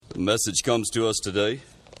message comes to us today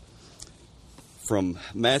from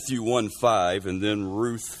Matthew 1:5 and then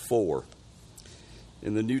Ruth 4.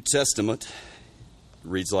 In the New Testament, it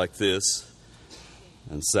reads like this: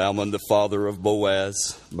 And Salmon, the father of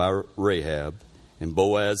Boaz by Rahab, and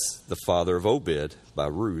Boaz, the father of Obed by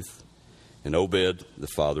Ruth, and Obed, the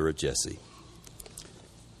father of Jesse.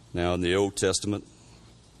 Now in the Old Testament,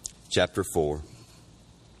 chapter 4.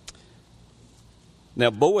 Now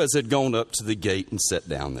Boaz had gone up to the gate and sat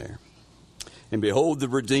down there. And behold, the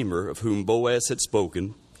Redeemer of whom Boaz had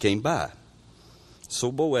spoken came by. So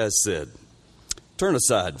Boaz said, Turn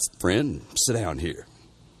aside, friend, sit down here.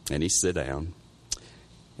 And he sat down.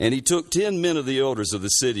 And he took 10 men of the elders of the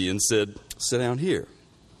city and said, Sit down here.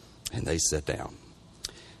 And they sat down.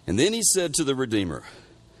 And then he said to the Redeemer,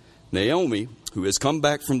 Naomi, who has come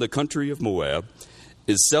back from the country of Moab,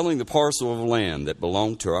 is selling the parcel of land that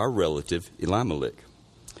belonged to our relative Elimelech.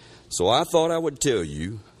 So I thought I would tell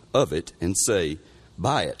you of it and say,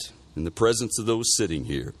 Buy it in the presence of those sitting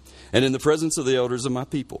here and in the presence of the elders of my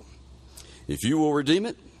people. If you will redeem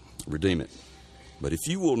it, redeem it. But if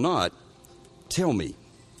you will not, tell me,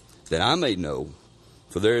 that I may know,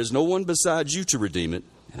 for there is no one besides you to redeem it,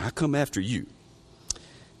 and I come after you.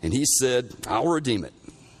 And he said, I'll redeem it.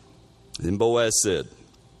 Then Boaz said,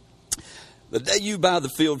 The day you buy the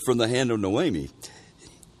field from the hand of Naomi,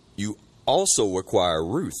 you also acquire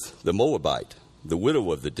Ruth, the Moabite, the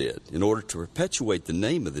widow of the dead, in order to perpetuate the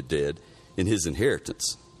name of the dead in his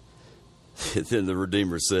inheritance. Then the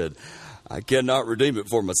Redeemer said, I cannot redeem it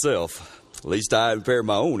for myself, lest I impair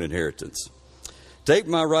my own inheritance. Take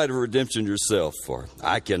my right of redemption yourself, for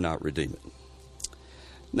I cannot redeem it.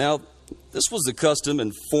 Now, this was the custom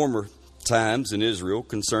in former times in Israel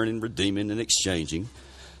concerning redeeming and exchanging.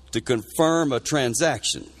 To confirm a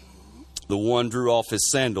transaction, the one drew off his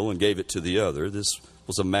sandal and gave it to the other. This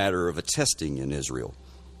was a matter of attesting in Israel.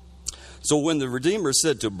 So when the Redeemer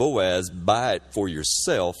said to Boaz, Buy it for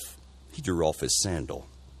yourself, he drew off his sandal.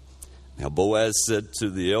 Now Boaz said to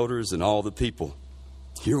the elders and all the people,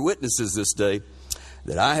 You're witnesses this day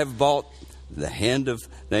that I have bought the hand of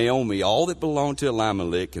Naomi all that belonged to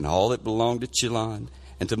Elimelech and all that belonged to Chilion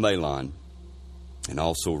and to Mahlon, and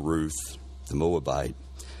also Ruth, the Moabite,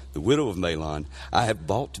 the widow of Mahlon, I have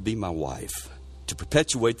bought to be my wife, to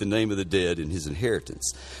perpetuate the name of the dead in his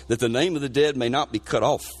inheritance, that the name of the dead may not be cut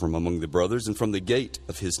off from among the brothers and from the gate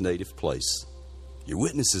of his native place. You're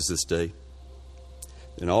witnesses this day.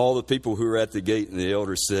 And all the people who were at the gate and the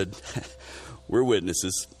elders said, We're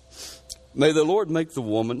witnesses. May the Lord make the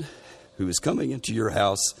woman who is coming into your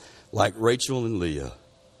house like Rachel and Leah,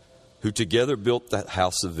 who together built that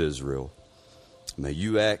house of Israel. May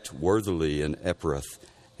you act worthily in Ephrath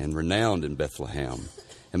and renowned in Bethlehem.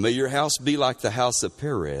 And may your house be like the house of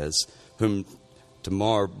Perez, whom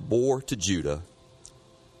Tamar bore to Judah,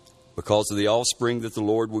 because of the offspring that the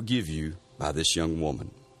Lord will give you by this young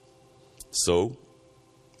woman. So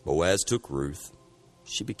Boaz took Ruth.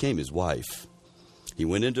 She became his wife. He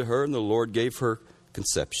went into her, and the Lord gave her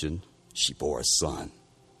conception. She bore a son.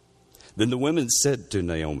 Then the women said to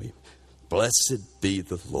Naomi, Blessed be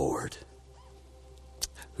the Lord,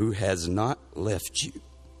 who has not left you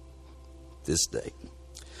this day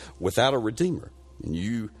without a redeemer, and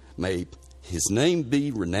you may his name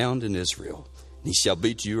be renowned in Israel. And he shall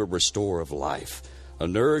be to you a restorer of life, a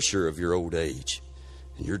nourisher of your old age.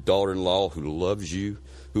 And your daughter-in-law, who loves you,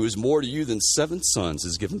 who is more to you than 7 sons,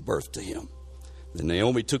 has given birth to him. Then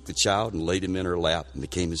Naomi took the child and laid him in her lap and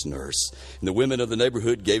became his nurse. And the women of the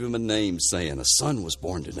neighborhood gave him a name, saying, A son was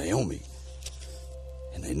born to Naomi.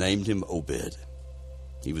 And they named him Obed.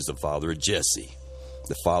 He was the father of Jesse,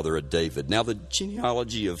 the father of David. Now the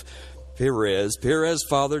genealogy of Perez. Perez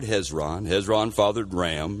fathered Hezron. Hezron fathered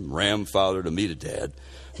Ram. Ram fathered Amminadab.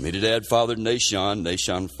 Amminadab fathered Nahshon.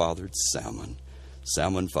 Nahshon fathered Salmon.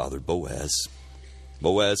 Salmon fathered Boaz.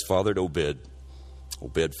 Boaz fathered Obed.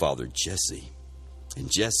 Obed fathered Jesse. And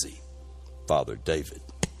Jesse fathered David.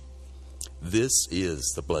 This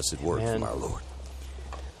is the blessed word from our Lord.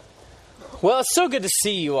 Well, it's so good to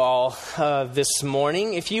see you all this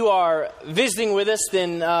morning. If you are visiting with us,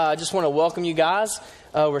 then I just want to welcome you guys.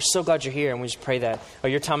 We're so glad you're here, and we just pray that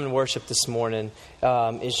your time in worship this morning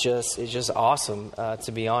is just awesome,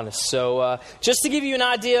 to be honest. So just to give you an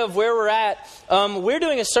idea of where we're at, we're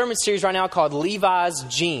doing a sermon series right now called Levi's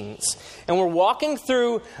Genes. And we're walking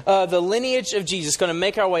through the lineage of Jesus, going to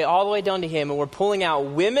make our way all the way down to him, and we're pulling out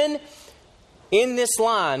women in this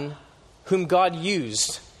line whom God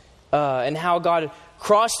used, and how God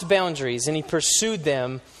crossed boundaries and he pursued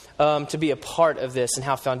them to be a part of this, and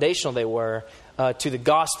how foundational they were to the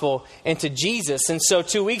gospel and to Jesus. And so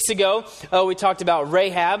 2 weeks ago, we talked about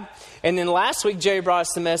Rahab. And then last week, Jerry brought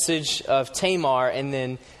us the message of Tamar. And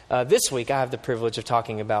then this week, I have the privilege of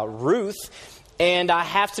talking about Ruth. And I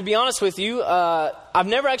have to be honest with you, I've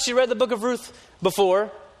never actually read the book of Ruth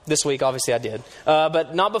before. This week, obviously I did.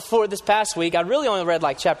 But not before this past week. I'd really only read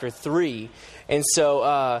like chapter 3. And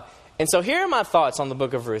so here are my thoughts on the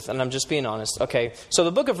book of Ruth. And I'm just being honest. Okay, so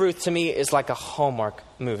the book of Ruth to me is like a Hallmark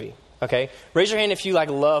movie. Okay, raise your hand if you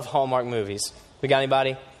love Hallmark movies. We got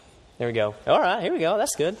anybody? There we go. All right, here we go.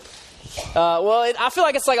 That's good. I feel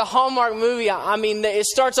like it's like a Hallmark movie. I mean, it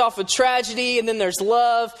starts off with tragedy, and then there's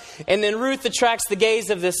love, and then Ruth attracts the gaze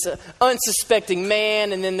of this unsuspecting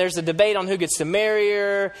man, and then there's a debate on who gets to marry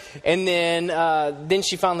her, and then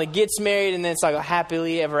she finally gets married, and then it's like a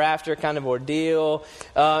happily ever after kind of ordeal.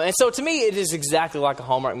 And so to me, it is exactly like a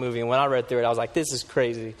Hallmark movie, and when I read through it, I was like, this is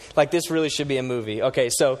crazy. Like, this really should be a movie. Okay,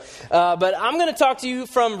 so, but I'm going to talk to you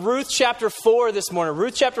from Ruth chapter 4 this morning.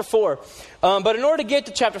 Ruth chapter 4. But in order to get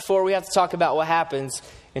to chapter 4, we have to talk about what happens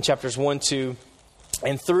in chapters 1, 2,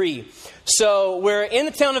 and 3. So we're in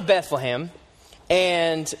the town of Bethlehem,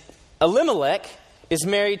 and Elimelech is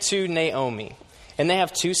married to Naomi. And they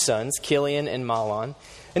have 2 sons, Chilion and Mahlon.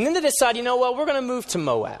 And then they decide, you know what, we're going to move to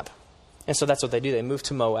Moab. And so that's what they do. They move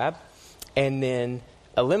to Moab, and then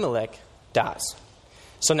Elimelech dies.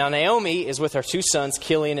 So now Naomi is with her 2 sons,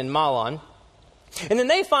 Chilion and Mahlon. And then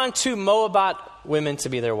they find 2 Moabite women to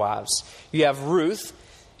be their wives. You have Ruth,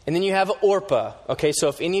 and then you have Orpah. Okay, so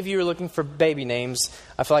if any of you are looking for baby names,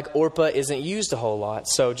 I feel like Orpah isn't used a whole lot,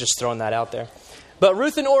 so just throwing that out there. But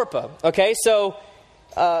Ruth and Orpah, okay, so,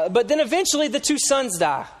 but then eventually the 2 sons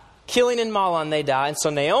die. Chilion and Mahlon, they die. And so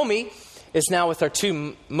Naomi is now with her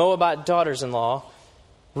 2 Moabite daughters-in-law,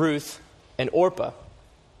 Ruth and Orpah.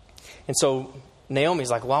 And so Naomi's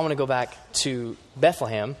like, well, I want to go back to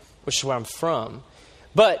Bethlehem, which is where I'm from.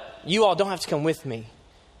 But you all don't have to come with me.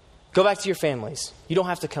 Go back to your families. You don't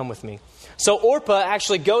have to come with me. So Orpah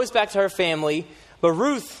actually goes back to her family, but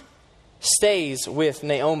Ruth stays with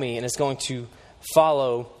Naomi and is going to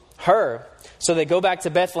follow her. So they go back to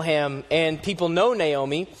Bethlehem, and people know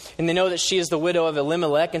Naomi, and they know that she is the widow of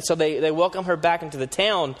Elimelech, and so they welcome her back into the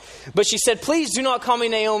town. But she said, please do not call me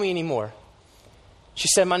Naomi anymore. She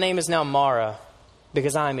said, my name is now Mara,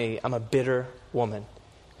 because I'm a bitter woman.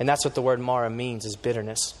 And that's what the word Mara means, is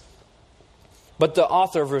bitterness. But the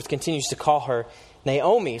author of Ruth continues to call her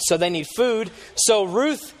Naomi. So they need food. So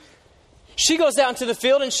Ruth, she goes out into the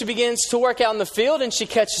field and she begins to work out in the field, and she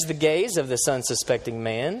catches the gaze of this unsuspecting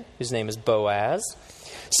man whose name is Boaz.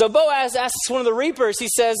 So Boaz asks one of the reapers, he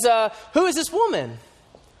says, who is this woman?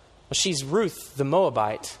 Well, she's Ruth the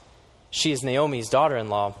Moabite. She is Naomi's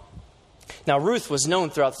daughter-in-law. Now Ruth was known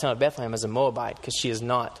throughout the town of Bethlehem as a Moabite because she is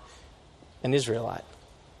not an Israelite.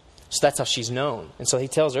 So that's how she's known. And so he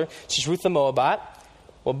tells her, she's Ruth the Moabite.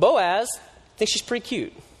 Well, Boaz thinks she's pretty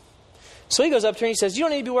cute. So he goes up to her and he says, you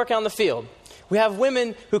don't need to be working out in the field. We have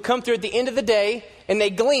women who come through at the end of the day and they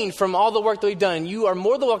glean from all the work that we've done. And you are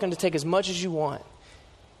more than welcome to take as much as you want.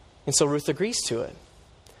 And so Ruth agrees to it.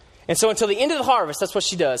 And so until the end of the harvest, that's what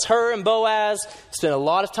she does. Her and Boaz spend a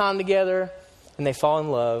lot of time together, and they fall in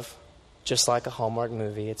love just like a Hallmark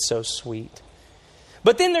movie. It's so sweet.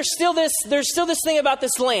 But then there's still this thing about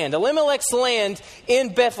this land, Elimelech's land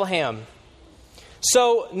in Bethlehem.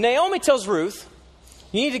 So Naomi tells Ruth,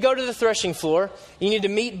 you need to go to the threshing floor. You need to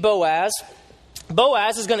meet Boaz.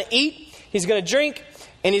 Boaz is going to eat, he's going to drink,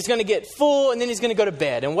 and he's going to get full, and then he's going to go to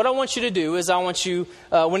bed. And what I want you to do is I want you,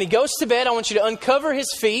 when he goes to bed, I want you to uncover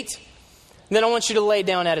his feet, and then I want you to lay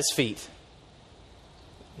down at his feet.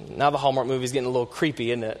 Now the Hallmark movie is getting a little creepy,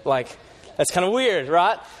 isn't it? Like, that's kind of weird,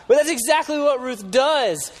 right? But that's exactly what Ruth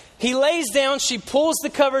does. He lays down, she pulls the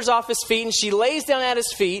covers off his feet, and she lays down at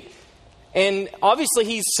his feet. And obviously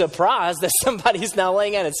he's surprised that somebody's now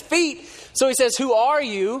laying at his feet. So he says, who are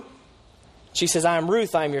you? She says, I am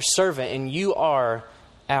Ruth, I am your servant, and you are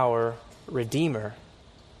our Redeemer.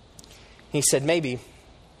 He said, maybe,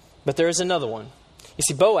 but there is another one. You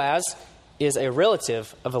see, Boaz is a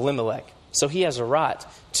relative of Elimelech, so he has a right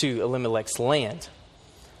to Elimelech's land.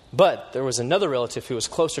 But there was another relative who was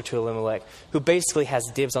closer to Elimelech who basically has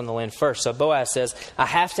dibs on the land first. So Boaz says, I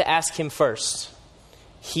have to ask him first.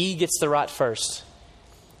 He gets the right first.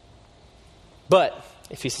 But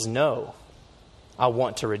if he says no, I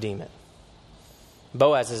want to redeem it.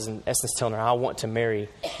 Boaz is in essence telling her, I want to marry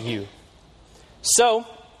you. So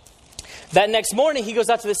that next morning he goes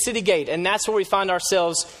out to the city gate, and that's where we find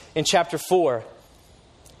ourselves in chapter 4.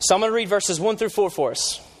 So I'm going to read verses 1 through 4 for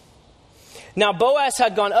us. Now Boaz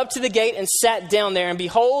had gone up to the gate and sat down there, and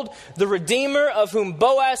behold, the Redeemer of whom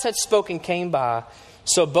Boaz had spoken came by.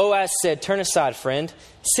 So Boaz said, turn aside, friend.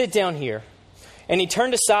 Sit down here. And he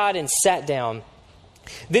turned aside and sat down.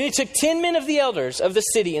 Then he took 10 men of the elders of the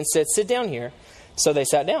city and said, sit down here. So they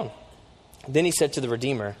sat down. Then he said to the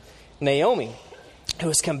Redeemer, Naomi, who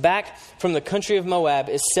has come back from the country of Moab,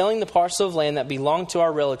 is selling the parcel of land that belonged to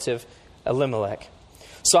our relative Elimelech.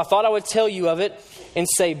 So I thought I would tell you of it and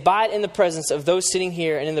say, buy it in the presence of those sitting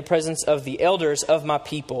here and in the presence of the elders of my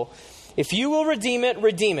people. If you will redeem it,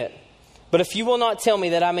 redeem it. But if you will not tell me,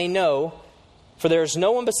 that I may know, for there is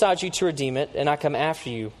no one besides you to redeem it, and I come after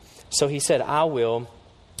you. So he said, I will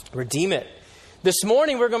redeem it. This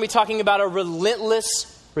morning we're going to be talking about a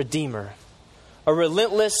relentless Redeemer. A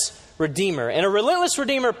relentless Redeemer. And a relentless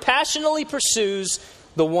Redeemer passionately pursues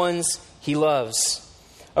the ones he loves.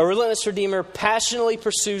 A relentless Redeemer passionately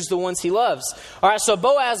pursues the ones he loves. All right, so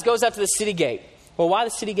Boaz goes out to the city gate. Well, why the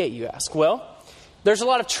city gate, you ask? Well, there's a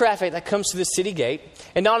lot of traffic that comes to the city gate.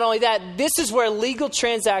 And not only that, this is where legal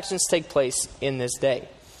transactions take place in this day.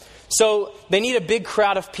 So they need a big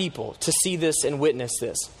crowd of people to see this and witness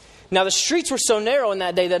this. Now, the streets were so narrow in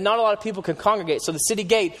that day that not a lot of people could congregate. So the city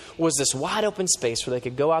gate was this wide open space where they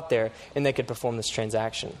could go out there and they could perform this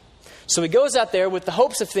transaction. So he goes out there with the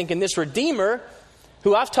hopes of thinking this Redeemer,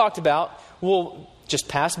 who I've talked about, will just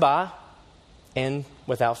pass by, and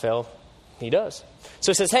without fail, he does.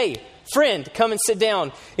 So he says, hey, friend, come and sit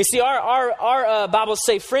down. You see, our Bibles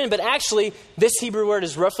say friend, but actually this Hebrew word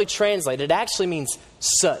is roughly translated. It actually means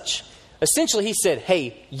such. Essentially, he said,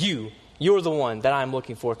 hey, you're the one that I'm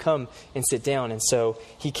looking for. Come and sit down. And so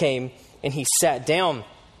he came and he sat down.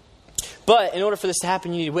 But in order for this to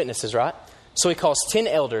happen, you need witnesses, right? So he calls 10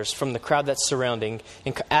 elders from the crowd that's surrounding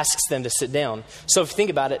and asks them to sit down. So if you think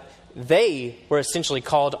about it, they were essentially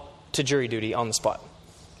called to jury duty on the spot,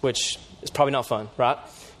 which is probably not fun, right?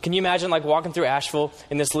 Can you imagine like walking through Asheville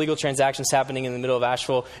and this legal transaction's happening in the middle of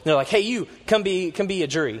Asheville, and they're like, hey, you, come be a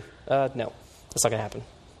jury. No, that's not going to happen.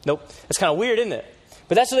 Nope. That's kind of weird, isn't it?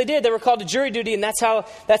 But that's what they did. They were called to jury duty, and that's how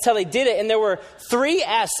they did it. And there were 3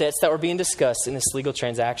 assets that were being discussed in this legal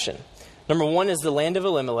transaction. Number 1 is the land of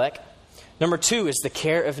Elimelech. Number 2 is the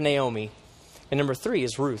care of Naomi. And number 3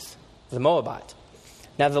 is Ruth, the Moabite.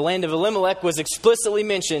 Now, the land of Elimelech was explicitly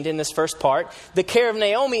mentioned in this first part. The care of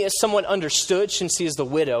Naomi is somewhat understood since she is the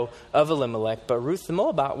widow of Elimelech. But Ruth, the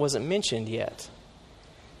Moabite, wasn't mentioned yet.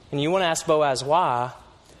 And you want to ask Boaz why,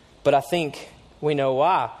 but I think we know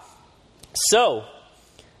why. So,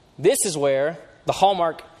 this is where the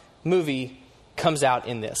Hallmark movie comes out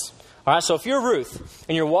in this. All right, so if you're Ruth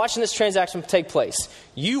and you're watching this transaction take place,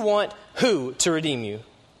 you want who to redeem you?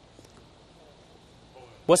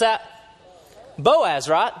 What's that? Boaz,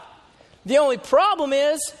 right? The only problem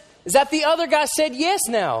is that the other guy said yes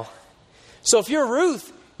now. So if you're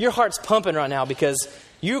Ruth, your heart's pumping right now because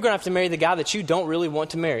you're going to have to marry the guy that you don't really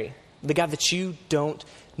want to marry, the guy that you don't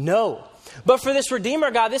know. But for this Redeemer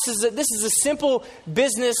guy, this is a simple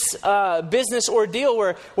business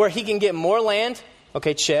ordeal where he can get more land.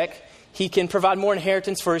 Okay, check. He can provide more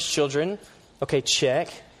inheritance for his children. Okay, check.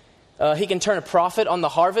 He can turn a profit on the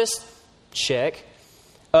harvest. Check.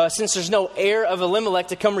 Since there's no heir of Elimelech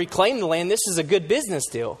to come reclaim the land, this is a good business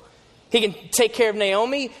deal. He can take care of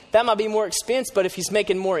Naomi. That might be more expense, but if he's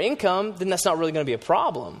making more income, then that's not really going to be a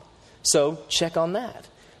problem. So check on that.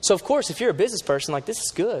 So of course, if you're a business person, like this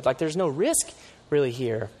is good. Like there's no risk really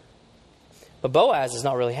here. But Boaz is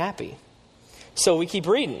not really happy. So we keep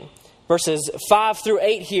reading. Verses 5 through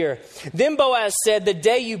 8 here. Then Boaz said, the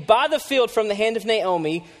day you buy the field from the hand of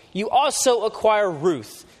Naomi, you also acquire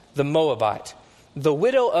Ruth, the Moabite, the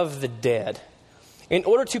widow of the dead, in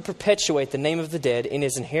order to perpetuate the name of the dead in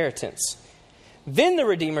his inheritance. Then the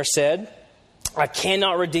Redeemer said, I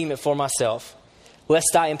cannot redeem it for myself,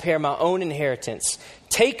 lest I impair my own inheritance.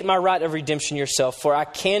 Take my right of redemption yourself, for I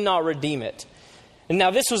cannot redeem it. And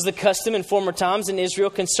now this was the custom in former times in Israel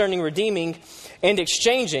concerning redeeming and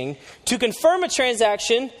exchanging. To confirm a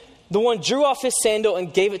transaction, the one drew off his sandal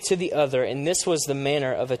and gave it to the other. And this was the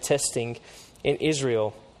manner of attesting in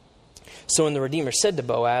Israel. So when the Redeemer said to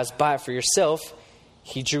Boaz, buy it for yourself,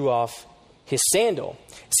 he drew off his sandal.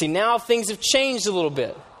 See, now things have changed a little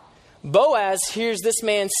bit. Boaz hears this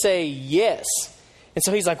man say yes. And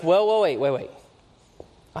so he's like, well, wait.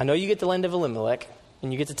 I know you get the land of Elimelech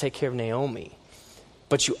and you get to take care of Naomi.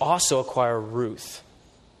 But you also acquire Ruth.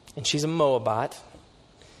 And she's a Moabite.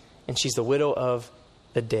 And she's the widow of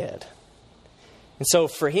the dead. And so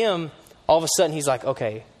for him, all of a sudden he's like,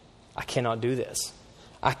 okay, I cannot do this.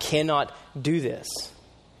 I cannot do this.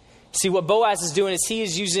 See, what Boaz is doing is he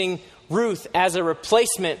is using Ruth as a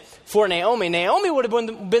replacement for Naomi. Naomi would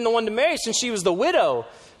have been the one to marry since she was the widow.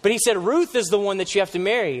 But he said, Ruth is the one that you have to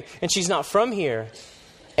marry. And she's not from here.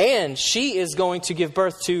 And she is going to give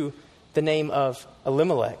birth to the name of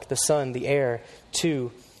Elimelech, the son, the heir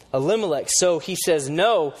to Elimelech. So he says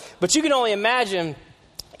no, but you can only imagine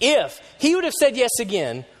if he would have said yes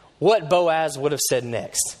again, what Boaz would have said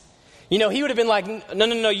next. He would have been like,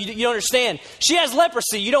 no, you don't understand. She has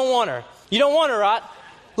leprosy. You don't want her. You don't want her, right?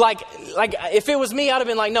 Like if it was me, I'd have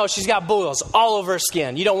been like, no, she's got boils all over her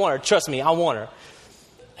skin. You don't want her. Trust me, I want her.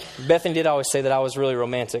 Bethany did always say that I was really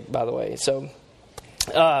romantic, by the way. So,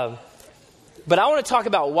 but I want to talk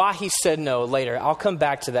about why he said no later. I'll come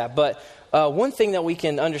back to that. But one thing that we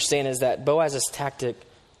can understand is that Boaz's tactic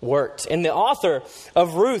worked. And the author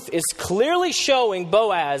of Ruth is clearly showing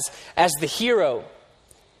Boaz as the hero.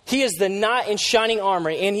 He is the knight in shining armor,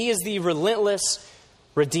 and he is the relentless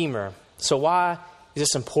redeemer. So why is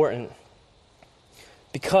this important?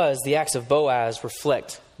 Because the acts of Boaz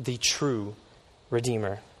reflect the true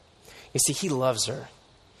redeemer. You see, he loves her.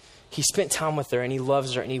 He spent time with her, and he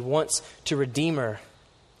loves her, and he wants to redeem her.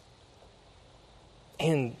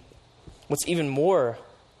 And what's even more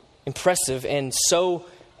impressive and so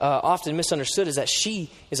often misunderstood is that she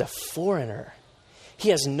is a foreigner. He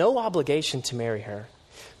has no obligation to marry her,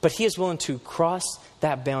 but he is willing to cross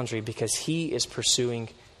that boundary because he is pursuing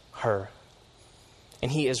her.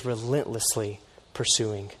 And he is relentlessly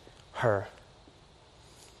pursuing her.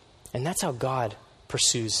 And that's how God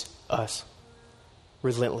pursues us,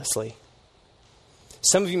 relentlessly.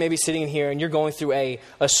 Some of you may be sitting in here and you're going through a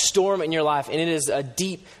storm in your life, and it is a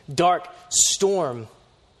deep, dark storm.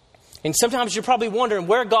 And sometimes you're probably wondering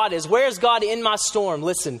where God is. Where is God in my storm?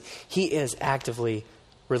 Listen, he is actively,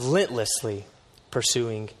 relentlessly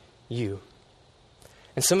pursuing you.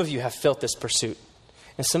 And some of you have felt this pursuit,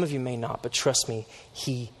 and some of you may not, but trust me,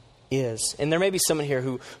 he is. And there may be someone here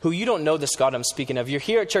who you don't know this God I'm speaking of. You're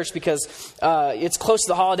here at church because it's close to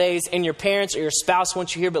the holidays and your parents or your spouse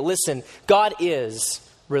wants you here. But listen, God is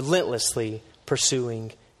relentlessly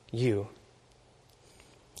pursuing you.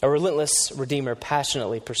 A relentless redeemer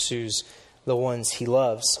passionately pursues the ones he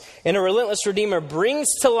loves. And a relentless redeemer brings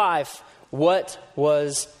to life what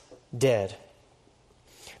was dead.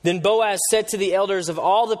 Then Boaz said to the elders of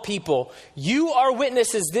all the people, "You are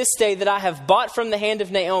witnesses this day that I have bought from the hand of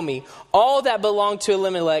Naomi all that belonged to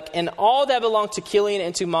Elimelech and all that belonged to Chilion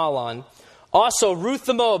and to Mahlon. Also Ruth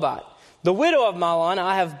the Moabite, the widow of Mahlon,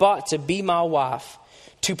 I have bought to be my wife,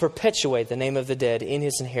 to perpetuate the name of the dead in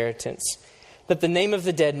his inheritance, that the name of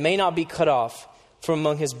the dead may not be cut off from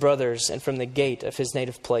among his brothers and from the gate of his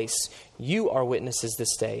native place. You are witnesses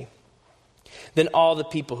this day." Then all the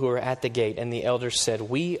people who were at the gate and the elders said,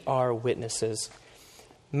 "We are witnesses.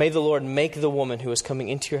 May the Lord make the woman who is coming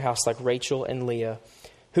into your house like Rachel and Leah,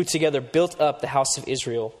 who together built up the house of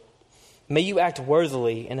Israel. May you act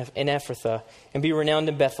worthily in Ephrathah and be renowned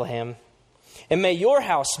in Bethlehem. And may your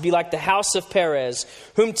house be like the house of Perez,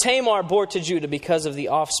 whom Tamar bore to Judah because of the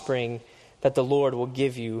offspring that the Lord will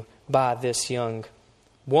give you by this young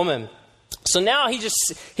woman." So now he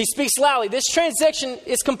speaks loudly. This transaction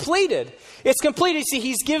is completed. It's completed. See,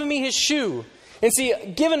 he's given me his shoe. And see,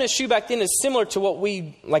 giving a shoe back then is similar to what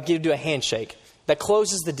we like give to a handshake that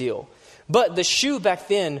closes the deal. But the shoe back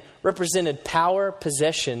then represented power,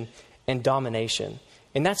 possession, and domination.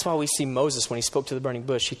 And that's why we see Moses, when he spoke to the burning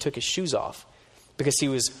bush, he took his shoes off because he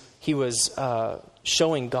was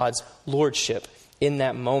showing God's lordship in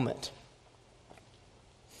that moment.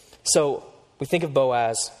 So we think of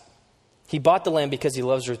Boaz. He bought the land because he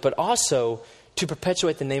loves Ruth, but also to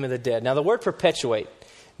perpetuate the name of the dead. Now, the word perpetuate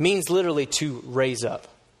means literally to raise up.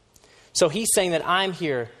 So he's saying that I'm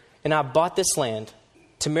here and I bought this land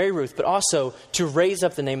to marry Ruth, but also to raise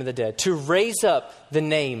up the name of the dead, to raise up the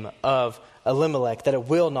name of Elimelech, that it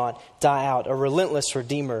will not die out. A relentless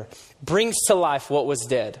redeemer brings to life what was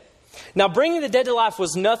dead. Now, bringing the dead to life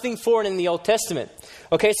was nothing foreign in the Old Testament.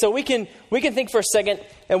 Okay, so we can think for a second.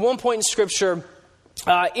 At one point in Scripture,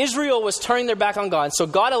 Israel was turning their back on God. So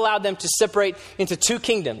God allowed them to separate into two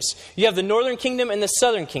kingdoms. You have the northern kingdom and the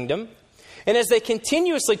southern kingdom. And as they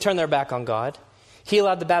continuously turned their back on God, he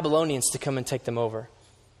allowed the Babylonians to come and take them over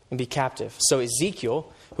and be captive. So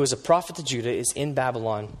Ezekiel, who is a prophet to Judah, is in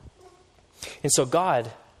Babylon. And so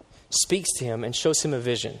God speaks to him and shows him a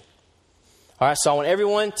vision. All right, so I want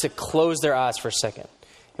everyone to close their eyes for a second.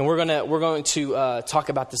 And we're going to talk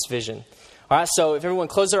about this vision. All right, so if everyone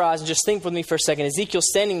close their eyes and just think with me for a second. Ezekiel's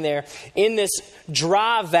standing there in this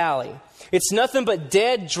dry valley. It's nothing but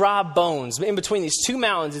dead, dry bones. In between these two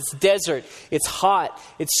mountains, it's desert, it's hot,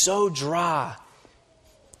 it's so dry.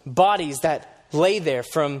 Bodies that lay there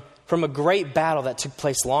from a great battle that took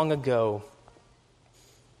place long ago.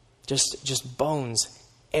 Just bones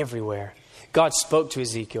everywhere. God spoke to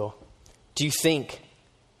Ezekiel. Do you think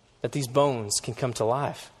that these bones can come to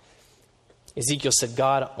life? Ezekiel said,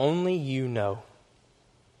 God, only you know.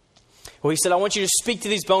 Well, he said, I want you to speak to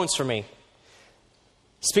these bones for me.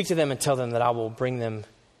 Speak to them and tell them that I will bring them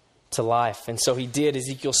to life. And so he did.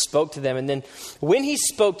 Ezekiel spoke to them. And then when he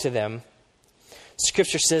spoke to them,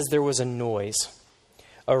 Scripture says there was a noise,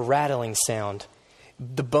 a rattling sound.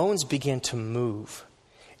 The bones began to move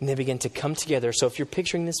and they began to come together. So if you're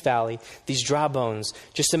picturing this valley, these dry bones,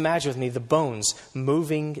 just imagine with me the bones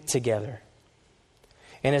moving together.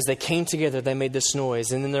 And as they came together, they made this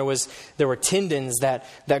noise. And then there were tendons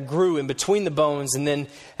that grew in between the bones. And then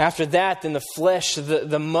after that, then the flesh,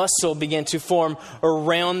 the muscle began to form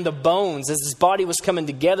around the bones. As this body was coming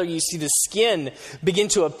together, you see the skin begin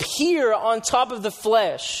to appear on top of the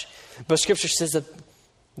flesh. But Scripture says that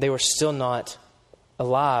they were still not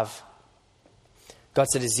alive. God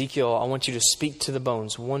said, Ezekiel, I want you to speak to the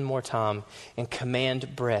bones one more time and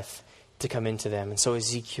command breath to come into them. And so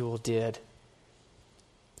Ezekiel did.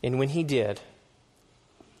 And when he did,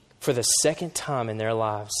 for the second time in their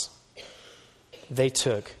lives, they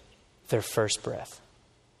took their first breath.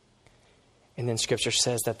 And then Scripture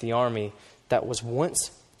says that the army that was once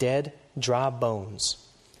dead, dry bones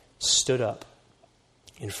stood up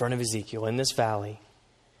in front of Ezekiel in this valley.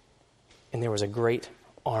 And there was a great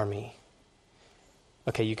army.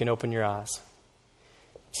 Okay, you can open your eyes.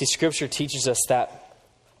 See, Scripture teaches us that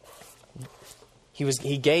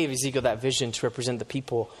He gave Ezekiel that vision to represent the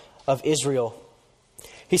people of Israel.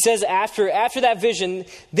 He says after that vision,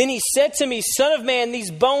 then he said to me, Son of man,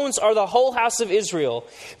 these bones are the whole house of Israel.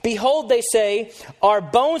 Behold, they say, our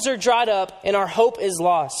bones are dried up and our hope is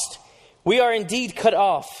lost. We are indeed cut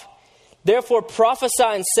off. Therefore prophesy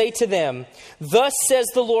and say to them, Thus says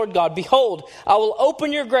the Lord God, Behold, I will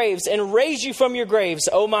open your graves and raise you from your graves,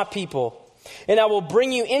 O my people. And I will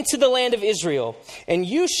bring you into the land of Israel. And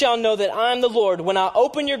you shall know that I am the Lord when I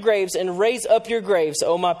open your graves and raise up your graves,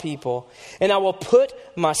 O my people. And I will put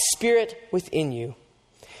my spirit within you.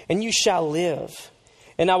 And you shall live.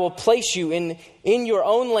 And I will place you in your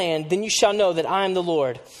own land. Then you shall know that I am the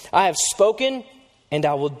Lord. I have spoken and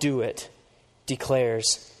I will do it,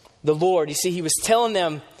 declares the Lord. You see, he was telling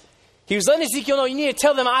them, he was letting Ezekiel know, you need to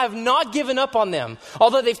tell them I have not given up on them.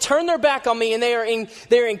 Although they've turned their back on me and they're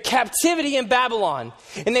in captivity in Babylon.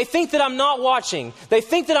 And they think that I'm not watching. They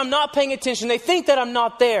think that I'm not paying attention. They think that I'm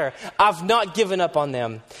not there. I've not given up on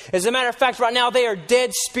them. As a matter of fact, right now they are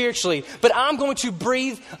dead spiritually. But I'm going to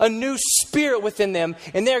breathe a new spirit within them.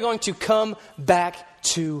 And they're going to come back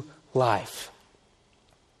to life.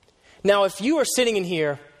 Now, if you are sitting in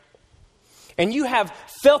here and you have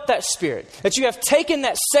felt that spirit, that you have taken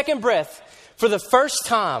that second breath for the first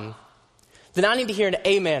time, then I need to hear an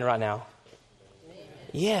amen right now. Amen.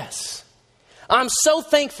 Yes. I'm so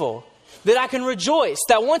thankful that I can rejoice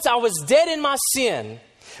that once I was dead in my sin,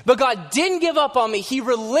 but God didn't give up on me. He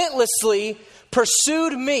relentlessly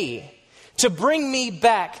pursued me to bring me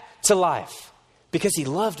back to life because he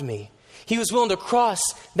loved me. He was willing to cross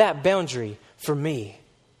that boundary for me.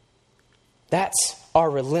 That's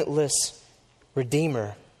our relentless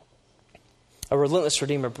Redeemer. A relentless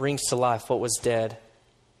Redeemer brings to life what was dead.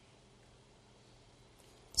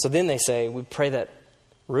 So then they say, we pray that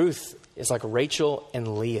Ruth is like Rachel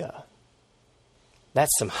and Leah.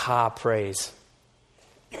 That's some high praise.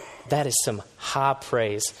 That is some high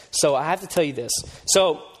praise. So I have to tell you this.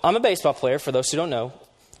 So I'm a baseball player, for those who don't know.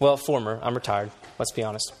 Well, former. I'm retired. Let's be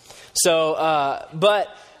honest. So,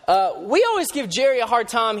 we always give Jerry a hard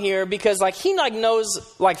time here because he knows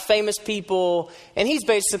famous people, and he's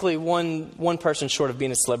basically one person short of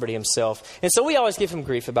being a celebrity himself. And so we always give him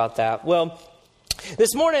grief about that. Well,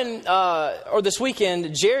 this morning or this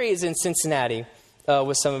weekend, Jerry is in Cincinnati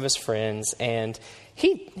with some of his friends, and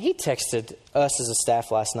he texted us as a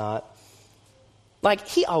staff last night.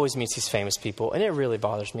 He always meets these famous people, and it really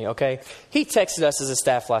bothers me, okay? He texted us as a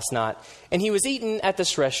staff last night, and he was eating at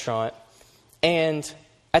this restaurant, and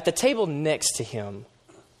at the table next to him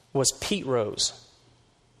was Pete Rose.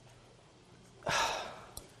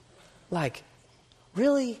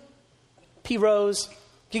 Really? Pete Rose?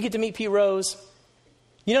 You get to meet Pete Rose?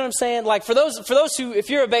 You know what I'm saying? For those who, if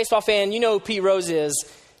you're a baseball fan, you know who Pete Rose is.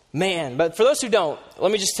 Man, but for those who don't,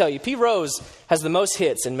 let me just tell you, Pete Rose has the most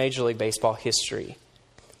hits in Major League Baseball history.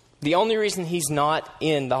 The only reason he's not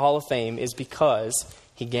in the Hall of Fame is because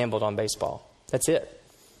he gambled on baseball. That's it.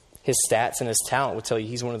 His stats and his talent would tell you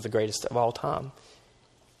he's one of the greatest of all time.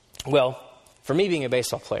 Well, for me being a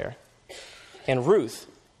baseball player, and Ruth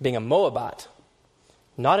being a Moabite,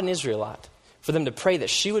 not an Israelite, for them to pray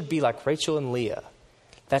that she would be like Rachel and Leah,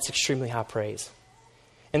 that's extremely high praise.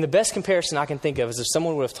 And the best comparison I can think of is if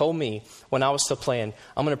someone would have told me when I was still playing,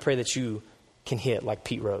 I'm going to pray that you can hit like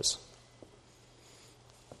Pete Rose.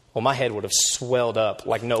 Well, my head would have swelled up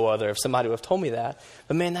like no other if somebody would have told me that.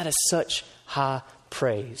 But man, that is such high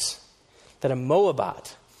praise that a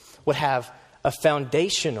Moabite would have a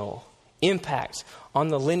foundational impact on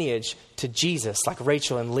the lineage to Jesus, like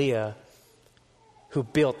Rachel and Leah, who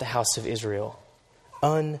built the house of Israel.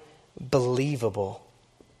 Unbelievable.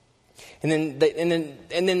 And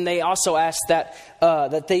then they also asked that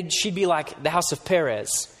she'd be like the house of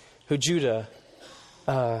Perez, who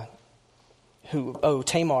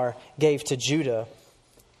Tamar gave to Judah.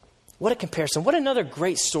 What a comparison! What another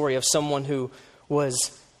great story of someone who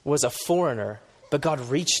was a foreigner, but God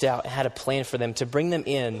reached out and had a plan for them to bring them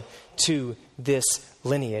in to this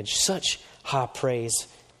lineage. Such high praise.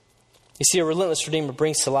 You see, a relentless Redeemer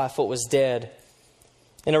brings to life what was dead.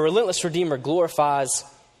 And a relentless Redeemer glorifies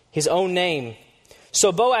his own name.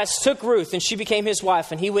 So Boaz took Ruth, and she became his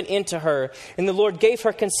wife, and he went into her. And the Lord gave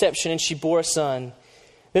her conception, and she bore a son.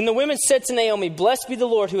 Then the women said to Naomi, "Blessed be the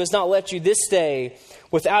Lord who has not left you this day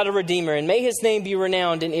without a redeemer, and may his name be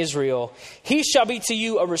renowned in Israel. He shall be to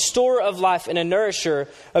you a restorer of life and a nourisher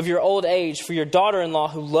of your old age for your daughter-in-law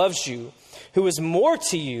who loves you, who is more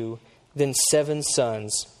to you than 7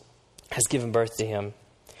 sons, has given birth to him."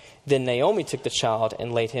 Then Naomi took the child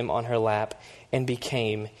and laid him on her lap and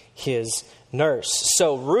became his nurse.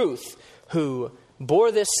 So Ruth, who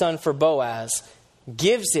bore this son for Boaz,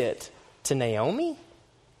 gives it to Naomi?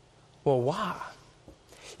 Well, why?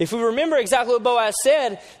 If we remember exactly what Boaz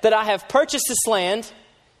said, that I have purchased this land,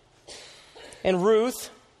 and Ruth,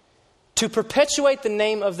 to perpetuate the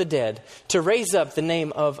name of the dead, to raise up the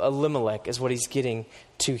name of Elimelech is what he's getting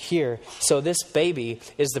to here. So this baby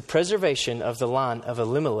is the preservation of the line of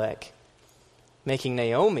Elimelech, making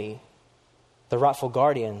Naomi the rightful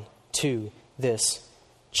guardian to this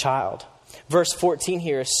child. Verse 14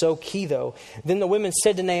 here is so key though. Then the women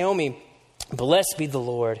said to Naomi, "Blessed be the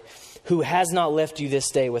Lord, who has not left you this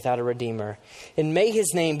day without a redeemer, and may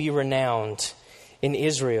his name be renowned in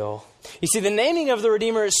Israel." You see, the naming of the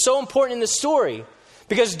Redeemer is so important in the story.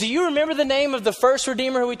 Because do you remember the name of the first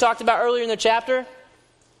Redeemer who we talked about earlier in the chapter?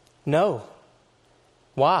 No.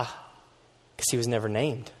 Why? Because he was never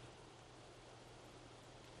named.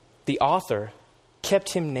 The author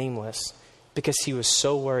kept him nameless because he was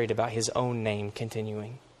so worried about his own name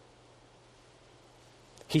continuing.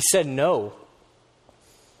 He said no,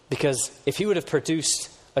 because if he would have produced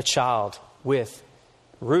a child with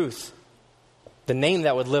Ruth, the name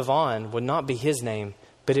that would live on would not be his name,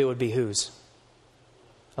 but it would be whose?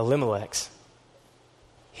 Elimelech's.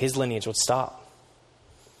 His lineage would stop.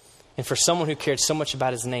 And for someone who cared so much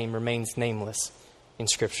about his name remains nameless in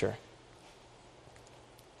Scripture.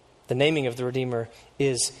 The naming of the Redeemer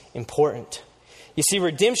is important. You see,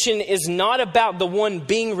 redemption is not about the one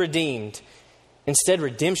being redeemed. Instead,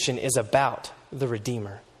 redemption is about the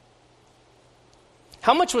Redeemer.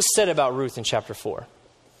 How much was said about Ruth in chapter 4?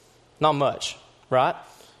 Not much, right?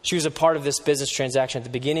 She was a part of this business transaction at the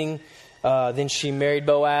beginning. Then she married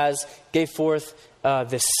Boaz, gave forth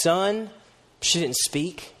this son. She didn't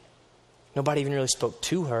speak. Nobody even really spoke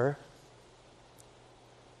to her.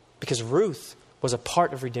 Because Ruth was a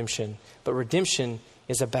part of redemption, but redemption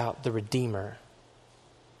is about the Redeemer.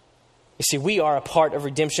 You see, we are a part of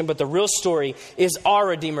redemption, but the real story is our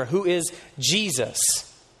Redeemer, who is Jesus.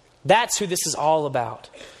 That's who this is all about,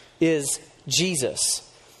 is Jesus.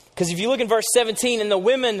 Because if you look in verse 17, and the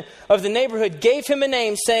women of the neighborhood gave him a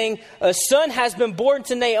name, saying, "A son has been born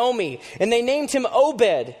to Naomi," and they named him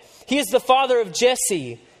Obed. He is the father of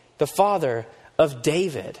Jesse, the father of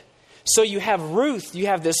David. So you have Ruth, you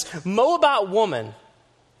have this Moabite woman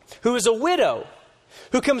who is a widow,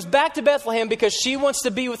 who comes back to Bethlehem because she wants to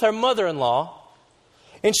be with her mother-in-law,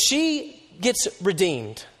 and she gets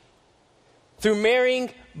redeemed through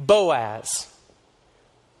marrying Boaz.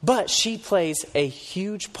 But she plays a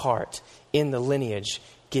huge part in the lineage,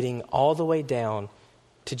 getting all the way down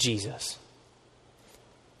to Jesus.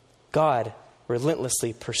 God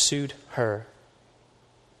relentlessly pursued her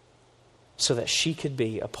so that she could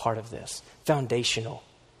be a part of this, foundational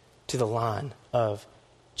to the line of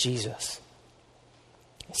Jesus.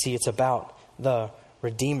 See, it's about the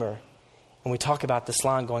Redeemer. And we talk about this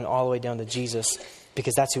line going all the way down to Jesus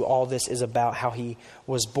because that's who all this is about, how he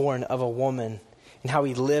was born of a woman and how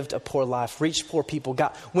he lived a poor life, reached poor people,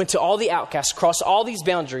 went to all the outcasts, crossed all these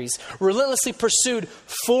boundaries, relentlessly pursued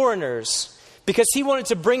foreigners because he wanted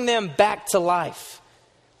to bring them back to life,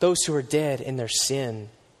 those who are dead in their sin.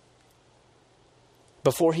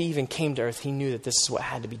 Before he even came to earth, he knew that this is what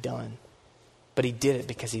had to be done. But he did it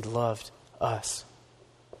because he loved us.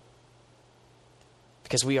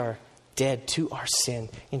 Because we are dead to our sin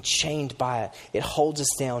and chained by it. It holds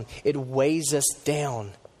us down. It weighs us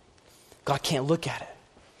down. God can't look at it.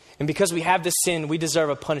 And because we have this sin, we deserve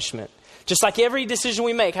a punishment. Just like every decision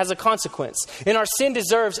we make has a consequence. And our sin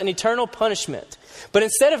deserves an eternal punishment. But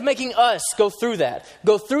instead of making us go through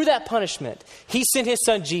that punishment, he sent his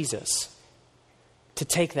son Jesus to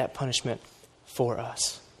take that punishment for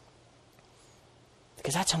us.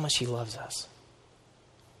 Because that's how much he loves us.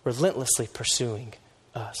 Relentlessly pursuing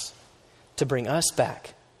us to bring us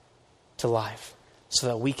back to life so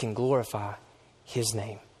that we can glorify his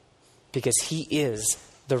name. Because he is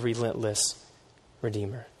the relentless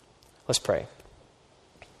Redeemer. Let's pray.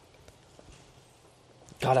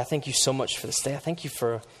 God, I thank you so much for this day. I thank you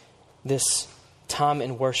for this time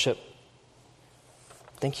in worship.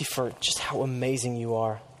 Thank you for just how amazing you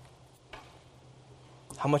are.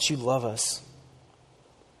 How much you love us.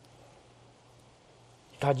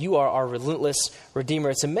 God, you are our relentless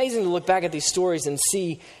Redeemer. It's amazing to look back at these stories and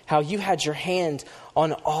see how you had your hand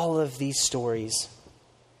on all of these stories.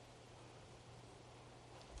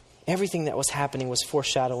 Everything that was happening was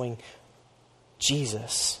foreshadowing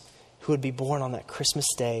Jesus, who would be born on that Christmas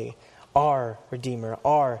day, our Redeemer,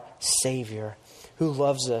 our Savior, who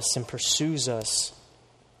loves us and pursues us.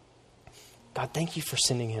 God, thank you for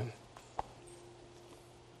sending him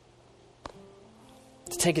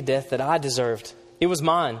to take a death that I deserved. It was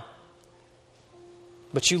mine.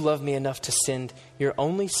 But you loved me enough to send your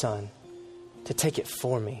only son to take it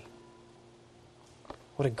for me.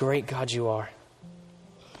 What a great God you are.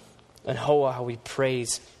 And how we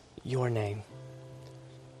praise your name.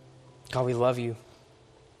 God, we love you.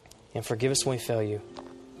 And forgive us when we fail you.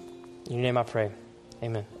 In your name I pray.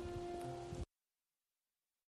 Amen.